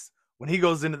 That was when he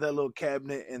goes into that little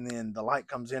cabinet and then the light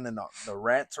comes in and the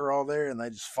rats are all there and they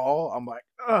just fall. I'm like,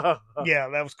 yeah,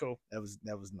 that was cool. That was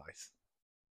nice.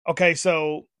 Okay,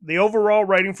 so the overall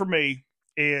rating for me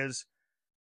is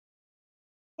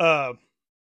I'm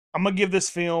gonna give this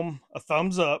film a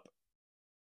thumbs up,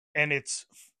 and it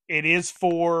is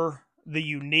for the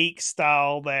unique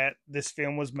style that this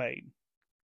film was made.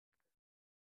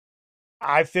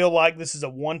 I feel like this is a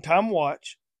one-time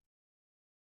watch.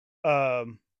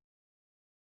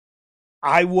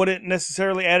 I wouldn't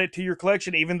necessarily add it to your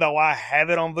collection, even though I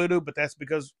have it on Vudu, but that's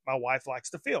because my wife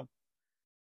likes the film.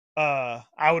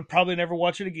 I would probably never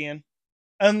watch it again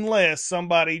unless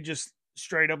somebody just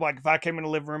straight up, like if I came in the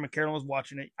living room and Carolyn was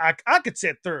watching it, I could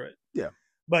sit through it. Yeah.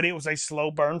 But it was a slow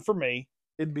burn for me.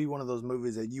 It'd be one of those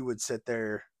movies that you would sit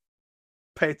there,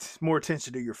 pay more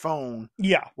attention to your phone.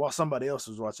 Yeah. While somebody else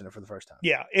was watching it for the first time.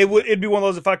 Yeah. It'd be one of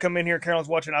those, if I come in here and Carolyn's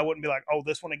watching, I wouldn't be like, oh,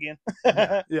 this one again.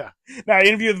 Yeah. Now,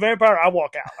 Interview with the Vampire, I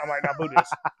walk out. I'm like, now boo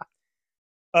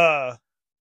this.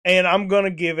 And I'm going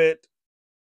to give it,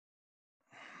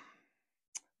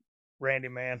 Randy,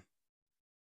 man,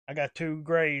 I got 2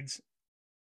 grades.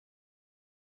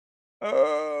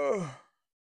 I'm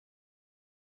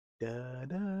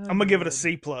gonna give it a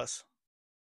C+.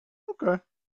 Okay.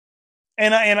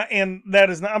 And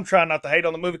that is not, I'm trying not to hate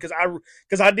on the movie because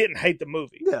I didn't hate the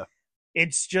movie. Yeah.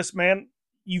 It's just, man,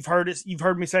 you've heard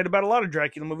me say it about a lot of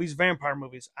Dracula movies, vampire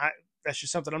movies. That's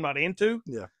just something I'm not into.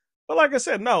 Yeah. But like I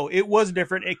said, no, it was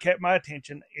different. It kept my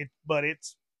attention. But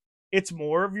it's it's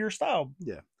more of your style.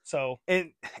 Yeah. So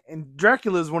and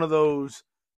Dracula is one of those,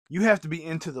 you have to be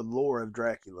into the lore of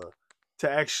Dracula to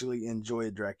actually enjoy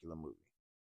a Dracula movie.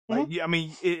 Like, I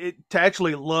mean, to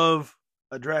actually love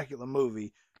a Dracula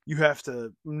movie, you have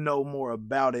to know more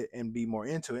about it and be more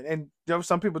into it. And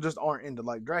some people just aren't into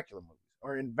like Dracula movies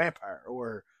or in vampire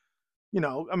or,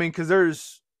 I mean, because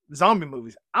there's zombie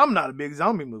movies. I'm not a big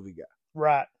zombie movie guy.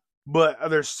 Right. But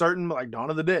there's certain, like Dawn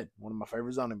of the Dead, one of my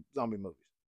favorite zombie movies.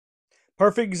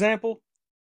 Perfect example.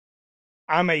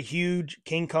 I'm a huge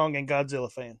King Kong and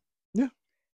Godzilla fan. Yeah.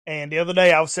 And the other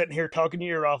day I was sitting here talking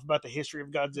your ear off about the history of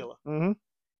Godzilla. Mm-hmm.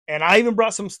 And I even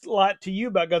brought some light to you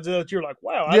about Godzilla that you're like,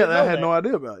 wow. I had no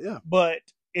idea about. Yeah. But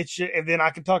it's just, and then I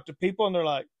can talk to people and they're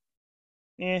like,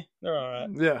 they're all right.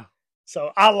 Yeah.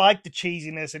 So I like the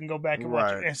cheesiness and go back and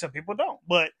watch it. And some people don't.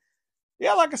 But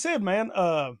yeah, like I said, man,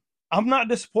 I'm not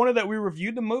disappointed that we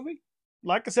reviewed the movie.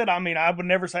 Like I said, I mean, I would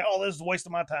never say, oh, this is a waste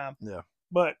of my time. Yeah.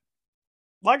 But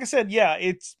like I said, yeah,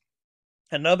 it's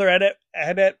another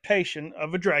adaptation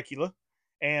of a Dracula.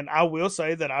 And I will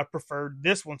say that I preferred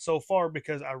this one so far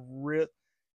because I really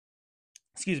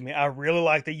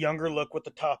like the younger look with the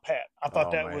top hat. I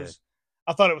thought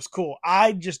it was cool.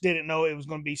 I just didn't know it was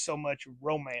going to be so much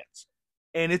romance.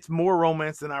 And it's more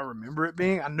romance than I remember it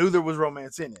being. I knew there was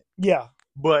romance in it. Yeah.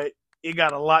 But it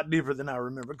got a lot deeper than I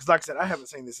remember. Because like I said, I haven't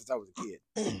seen this since I was a kid.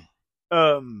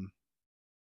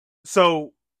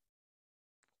 So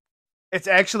it's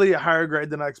actually a higher grade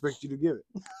than I expect you to give it.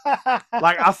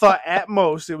 Like, I thought at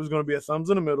most it was going to be a thumbs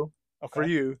in the middle for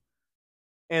you.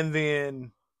 And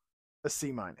then a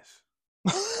C-.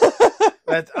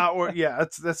 That's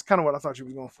kind of what I thought you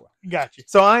was going for. Gotcha.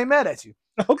 So I ain't mad at you.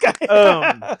 Okay.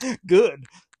 Good.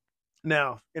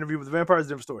 Now, Interview with the Vampire is a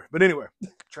different story. But anyway.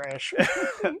 Trash.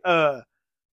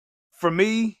 For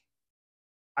me,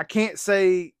 I can't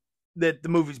say that the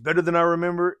movie's better than I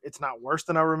remember. It's not worse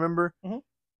than I remember. Mm-hmm.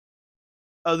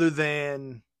 Other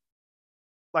than,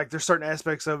 like, there's certain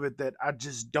aspects of it that I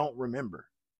just don't remember.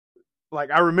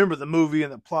 Like, I remember the movie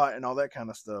and the plot and all that kind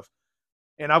of stuff.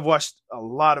 And I've watched a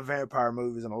lot of vampire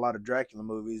movies and a lot of Dracula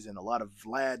movies and a lot of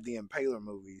Vlad the Impaler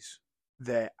movies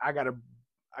that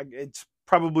it's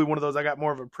probably one of those I got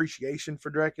more of appreciation for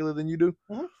Dracula than you do.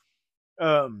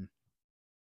 Mm-hmm.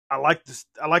 I like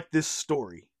this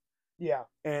story. Yeah.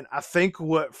 And I think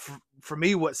for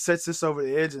me, what sets this over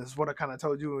the edge, and it's what I kind of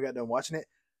told you when we got done watching it,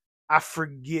 I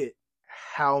forget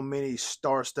how many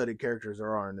star-studded characters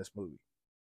there are in this movie.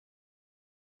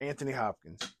 Anthony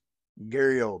Hopkins,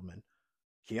 Gary Oldman,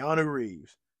 Keanu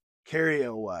Reeves, Carrie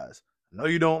Elwes. I know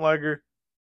you don't like her.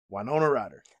 Winona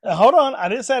Ryder. Hold on, I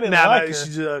didn't say I didn't like her.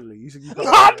 She's ugly. You said you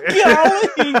not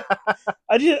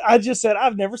golly. I just said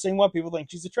I've never seen why people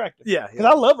think she's attractive. Yeah, because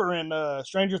I love her in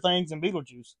Stranger Things and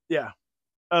Beetlejuice. Yeah,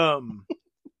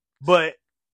 but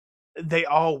they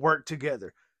all work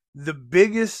together. The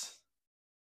biggest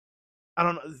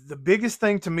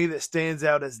thing to me that stands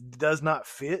out as does not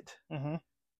fit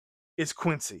is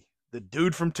Quincy, the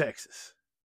dude from Texas.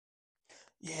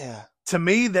 Yeah. To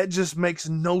me, that just makes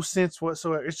no sense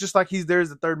whatsoever. It's just like he's there as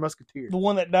the third musketeer. The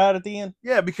one that died at the end?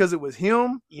 Yeah, because it was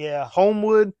him, yeah,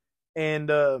 Homewood, and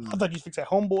I thought you fixed that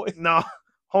Homeboy. No,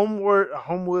 Homewood,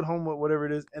 whatever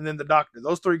it is, and then the doctor.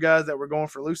 Those three guys that were going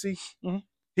for Lucy,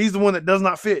 he's the one that does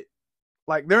not fit.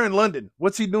 Like, they're in London.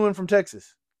 What's he doing from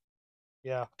Texas?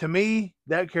 Yeah. To me,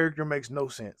 that character makes no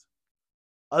sense.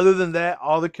 Other than that,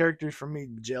 all the characters for me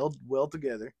gelled well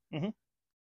together.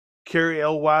 Carrie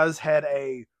Elwes had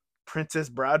a Princess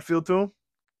Bride feel to him.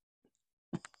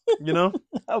 You know?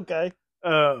 Okay.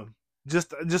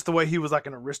 Just the way he was like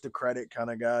an aristocratic kind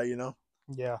of guy, you know?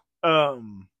 Yeah.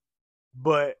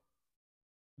 But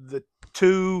the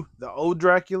old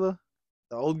Dracula,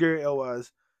 the old Gary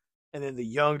Elwes, and then the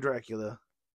young Dracula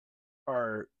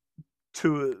are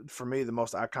two, for me, the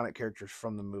most iconic characters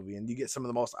from the movie. And you get some of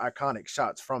the most iconic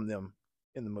shots from them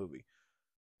in the movie.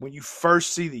 When you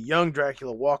first see the young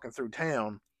Dracula walking through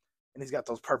town, and he's got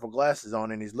those purple glasses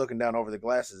on, and he's looking down over the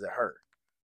glasses at her.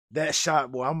 That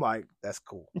shot, boy, I'm like, that's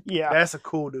cool. Yeah. That's a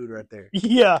cool dude right there.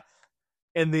 Yeah.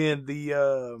 And then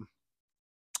the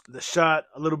shot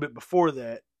a little bit before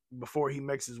that, before he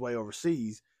makes his way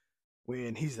overseas,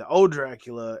 when he's the old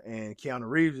Dracula and Keanu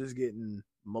Reeves is getting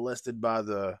molested by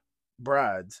the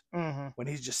brides, when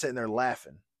he's just sitting there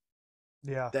laughing.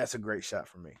 Yeah. That's a great shot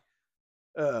for me.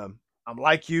 I'm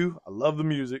like you. I love the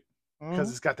music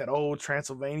because it's got that old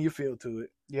Transylvania feel to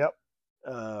it. Yep.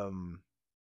 And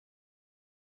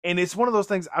it's one of those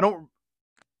things I don't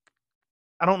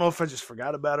know if I just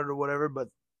forgot about it or whatever, but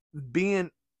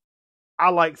I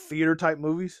like theater type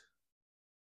movies.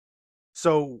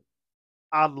 So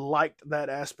I liked that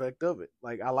aspect of it.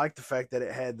 Like, I liked the fact that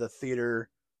it had the theater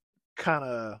kind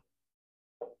of,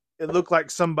 it looked like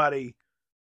somebody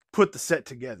put the set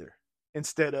together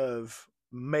instead of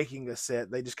making a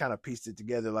set. They just kind of pieced it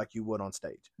together like you would on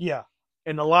stage. Yeah.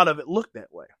 And a lot of it looked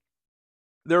that way.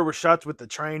 There were shots with the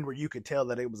train where you could tell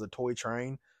that it was a toy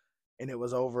train and it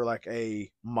was over like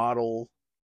a model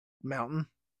mountain.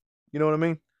 You know what I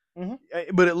mean?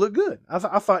 Mm-hmm. But it looked good. I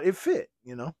thought it fit,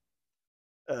 you know.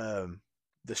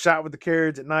 The shot with the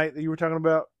carriage at night that you were talking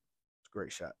about, it's a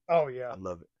great shot. Oh, yeah. I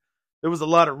love it. There was a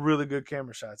lot of really good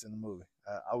camera shots in the movie.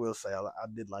 I will say I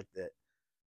did like that.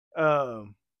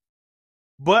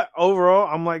 But overall,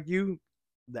 I'm like you.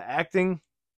 The acting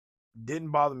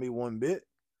didn't bother me one bit.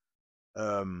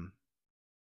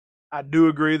 I do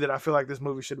agree that I feel like this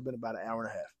movie should have been about an hour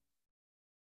and a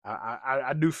half.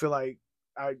 I do feel like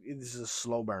this is a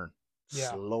slow burn.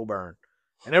 Yeah. Slow burn.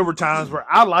 And there were times where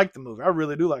I liked the movie. I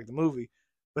really do like the movie.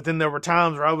 But then there were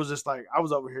times where I was just like, I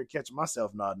was over here catching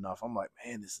myself nodding off. I'm like,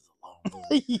 man, this is a long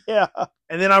movie. Yeah.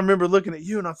 And then I remember looking at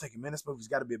you and I'm thinking, man, this movie's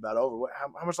got to be about over.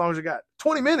 How much longer has it got?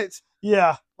 20 minutes?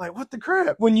 Yeah. Like, what the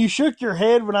crap? When you shook your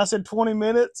head when I said 20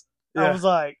 minutes, Yeah. I was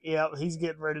like, yeah, he's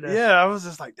getting ready to. Yeah, I was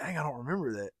just like, dang, I don't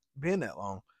remember that being that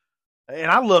long. And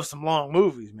I love some long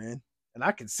movies, man. And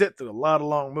I can sit through a lot of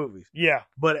long movies. Yeah.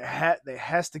 But it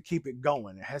has to keep it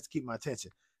going. It has to keep my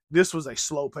attention. This was a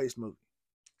slow-paced movie.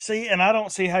 See, and I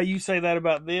don't see how you say that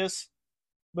about this,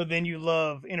 but then you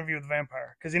love Interview with the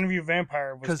Vampire. Because Interview with the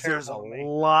Vampire was terrible there's a to me.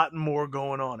 lot more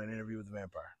going on in Interview with the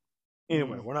Vampire.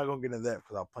 Anyway, we're not going to get into that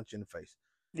because I'll punch you in the face.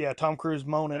 Yeah, Tom Cruise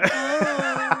moaning.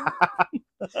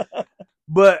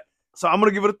 But, so I'm going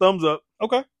to give it a thumbs up.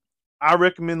 Okay. I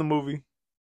recommend the movie.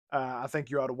 I think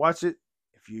you ought to watch it.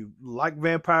 If you like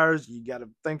vampires, you got to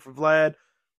thank for Vlad.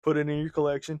 Put it in your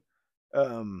collection.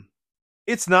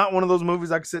 It's not one of those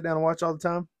movies I can sit down and watch all the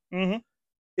time. Mm-hmm.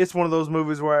 It's one of those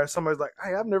movies where somebody's like,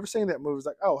 hey, I've never seen that movie. It's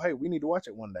like, oh, hey, we need to watch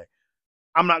it one day.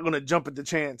 I'm not going to jump at the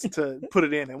chance to put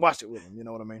it in and watch it with them. You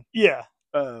know what I mean? Yeah.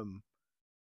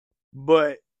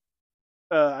 But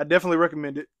I definitely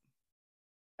recommend it.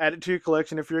 Add it to your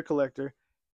collection if you're a collector.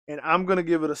 And I'm going to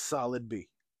give it a solid B.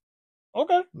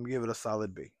 Okay. I'm going to give it a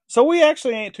solid B. So we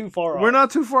actually ain't too far off. We're not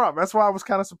too far off. That's why I was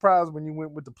kind of surprised when you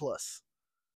went with the plus.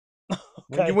 Okay.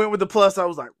 When you went with the plus, I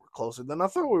was like, we're closer than I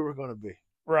thought we were going to be.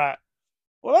 Right.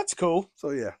 Well, that's cool.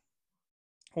 So, yeah.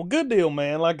 Well, good deal,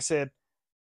 man. Like I said.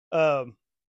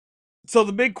 So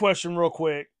the big question real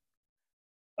quick.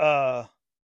 On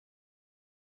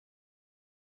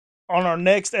our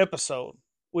next episode,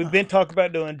 we've been talking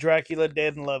about doing Dracula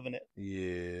Dead and Loving It.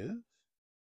 Yeah.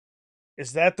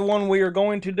 Is that the one we are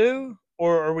going to do?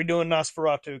 Or are we doing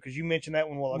Nosferatu? Because you mentioned that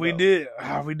one while ago. We did.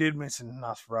 We did mention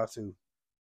Nosferatu.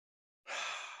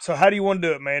 So how do you want to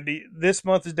do it, man? This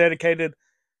month is dedicated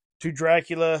to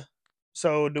Dracula.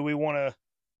 So do we want to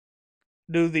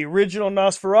do the original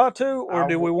Nosferatu, or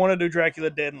do we want to do Dracula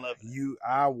Dead and Loving It?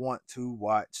 I want to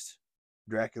watch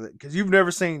Dracula because you've never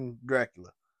seen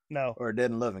Dracula. No. Or Dead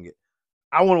and Loving It.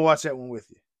 I want to watch that one with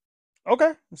you.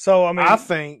 Okay. So I mean, I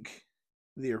think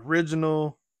the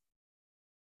original.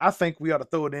 I think we ought to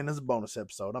throw it in as a bonus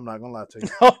episode. I'm not gonna lie to you.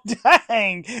 Oh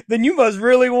dang! Then you must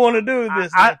really want to do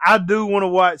this. I do want to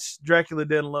watch Dracula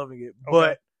Dead and Loving It,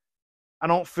 but I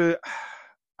don't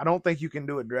think you can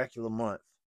do a Dracula month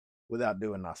without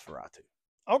doing Nosferatu.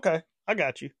 Okay, I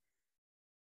got you.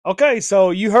 Okay, so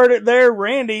you heard it there.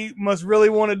 Randy must really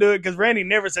want to do it because Randy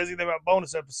never says anything about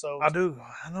bonus episodes. I do.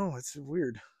 I know it's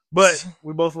weird, but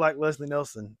we both like Leslie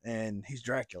Nielsen, and he's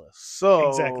Dracula. So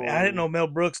exactly, I didn't know Mel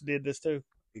Brooks did this too.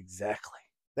 Exactly.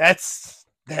 That's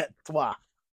why.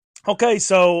 Okay,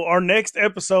 so our next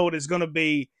episode is going to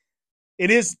be.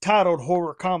 It is titled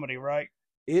horror comedy, right?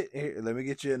 Let me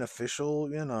get you an official,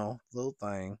 little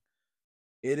thing.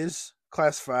 It is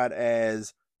classified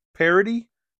as parody,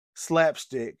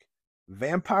 slapstick,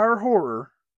 vampire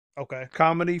horror,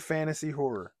 comedy, fantasy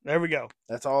horror. There we go.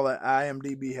 That's all that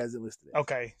IMDb has it listed as.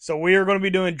 Okay, so we are going to be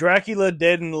doing Dracula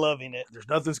Dead and Loving It. There's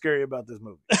nothing scary about this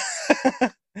movie.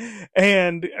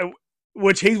 And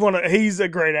which he's a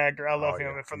great actor. I love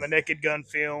him from the Naked Gun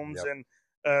films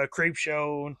and Creep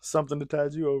Show. Something to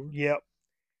tide you over. Yep.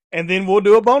 And then we'll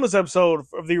do a bonus episode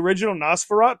of the original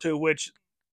Nosferatu, which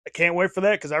I can't wait for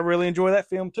that because I really enjoy that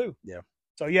film too. Yeah.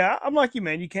 So yeah, I'm like you,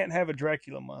 man. You can't have a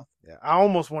Dracula month. Yeah, I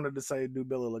almost wanted to say do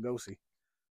Bela Lugosi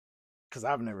because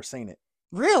I've never seen it.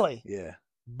 Really? Yeah,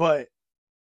 but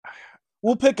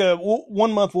we'll pick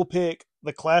 1 month. We'll pick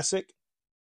the classic.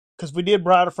 Because we did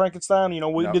Bride of Frankenstein,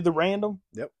 we did the random.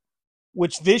 Yep.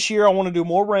 Which this year I want to do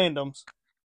more randoms.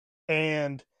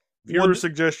 And viewer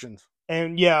suggestions.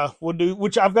 And yeah, we'll do,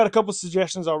 which I've got a couple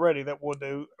suggestions already that we'll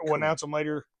do. We'll announce them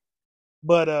later.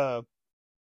 But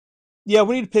yeah,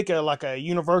 we need to pick a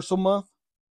Universal month,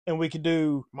 and we could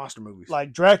do monster movies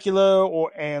like Dracula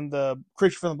and the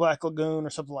Creature from the Black Lagoon or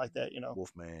something like that.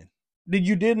 Wolfman.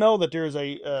 Did know that there's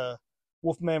a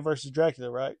Wolfman versus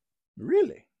Dracula, right?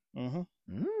 Really?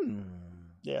 Mm-hmm.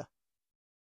 Yeah.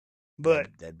 But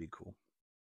that'd be cool.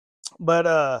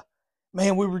 But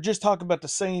man, we were just talking about the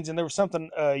scenes, and there was something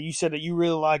you said that you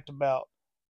really liked about.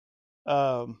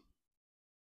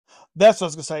 That's what I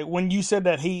was gonna say. When you said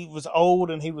that he was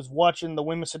old and he was watching the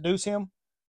women seduce him,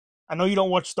 I know you don't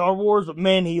watch Star Wars, but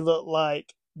man, he looked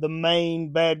like the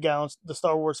main bad guy on the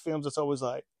Star Wars films. That's always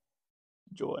like,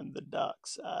 join the dark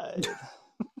side.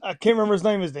 I can't remember his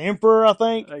name. Is the Emperor, I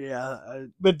think.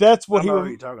 But that's what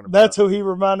you're talking about. That's who he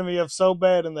reminded me of so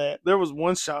bad in that. There was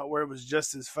one shot where it was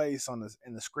just his face and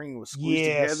the screen was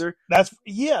squeezed together.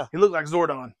 He looked like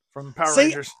Zordon from Power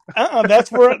Rangers.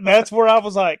 That's where I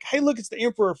was like, hey, look, it's the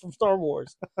Emperor from Star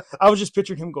Wars. I was just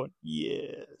picturing him going,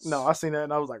 yes. No, I seen that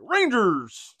and I was like,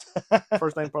 Rangers.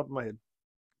 First thing popped in my head.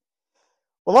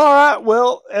 Well, all right.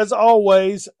 Well, as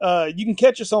always, you can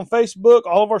catch us on Facebook.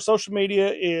 All of our social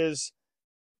media is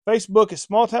Facebook is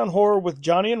Small Town Horror with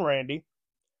Johnny and Randy.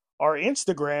 Our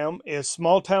Instagram is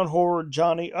Small Town Horror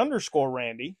Johnny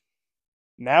 _Randy.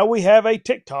 Now we have a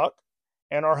TikTok,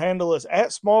 and our handle is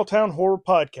at Small Town Horror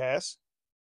Podcast.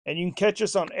 And you can catch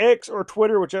us on X or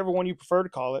Twitter, whichever one you prefer to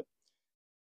call it.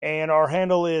 And our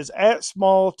handle is at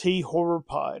Small T Horror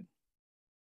Pod.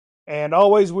 And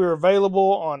always we're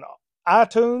available on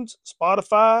iTunes,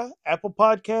 Spotify, Apple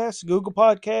Podcasts, Google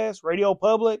Podcasts, Radio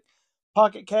Public,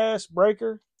 Pocket Cast,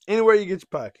 Breaker. Anywhere you get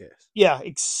your podcast. Yeah,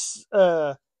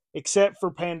 except for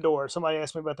Pandora. Somebody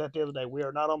asked me about that the other day. We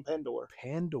are not on Pandora.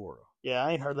 Pandora. Yeah,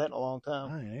 I ain't heard that in a long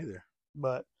time. I ain't either.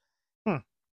 But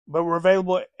we're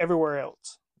available everywhere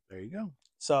else. There you go.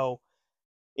 So,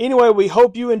 anyway, we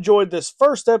hope you enjoyed this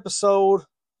first episode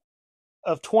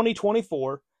of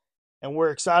 2024. And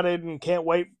we're excited and can't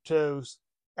wait to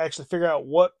actually figure out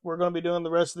what we're going to be doing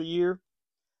the rest of the year.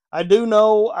 I do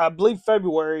know, I believe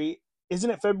February, isn't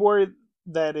it February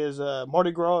that is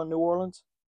Mardi Gras in New Orleans?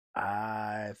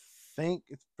 I think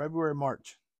it's February,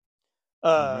 March.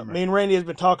 Me and Randy has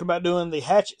been talking about doing the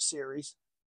Hatchet series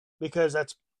because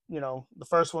that's, the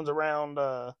first one's around,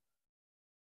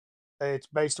 it's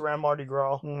based around Mardi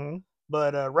Gras. Mm-hmm.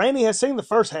 But Randy has seen the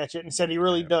first Hatchet and said he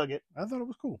really dug it. I thought it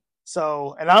was cool.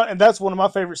 So, and that's one of my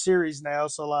favorite series now.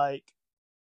 So like,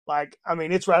 I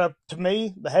mean, it's right up to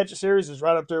me. The Hatchet series is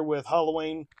right up there with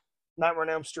Halloween, Nightmare on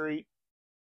Elm Street,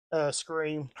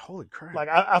 Scream. Holy crap. Like,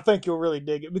 I think you'll really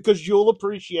dig it because you'll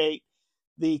appreciate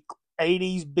the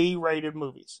 80s B-rated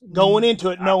movies. Going into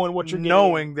it knowing what you're getting.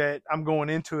 Knowing that I'm going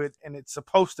into it and it's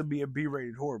supposed to be a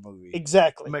B-rated horror movie.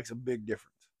 Exactly. It makes a big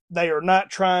difference. They are not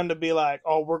trying to be like,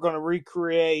 oh, we're going to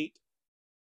recreate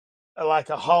like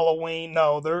a Halloween.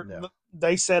 No,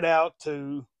 they set out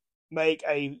to make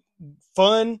a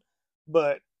fun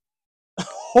but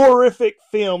horrific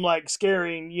film, like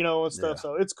scaring, and stuff. Yeah.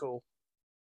 So it's cool.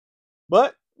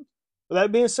 But with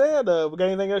that being said, we got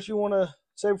anything else you want to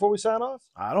say before we sign off?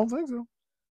 I don't think so.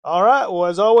 All right. Well,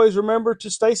 as always, remember to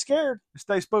stay scared.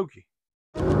 Stay spooky.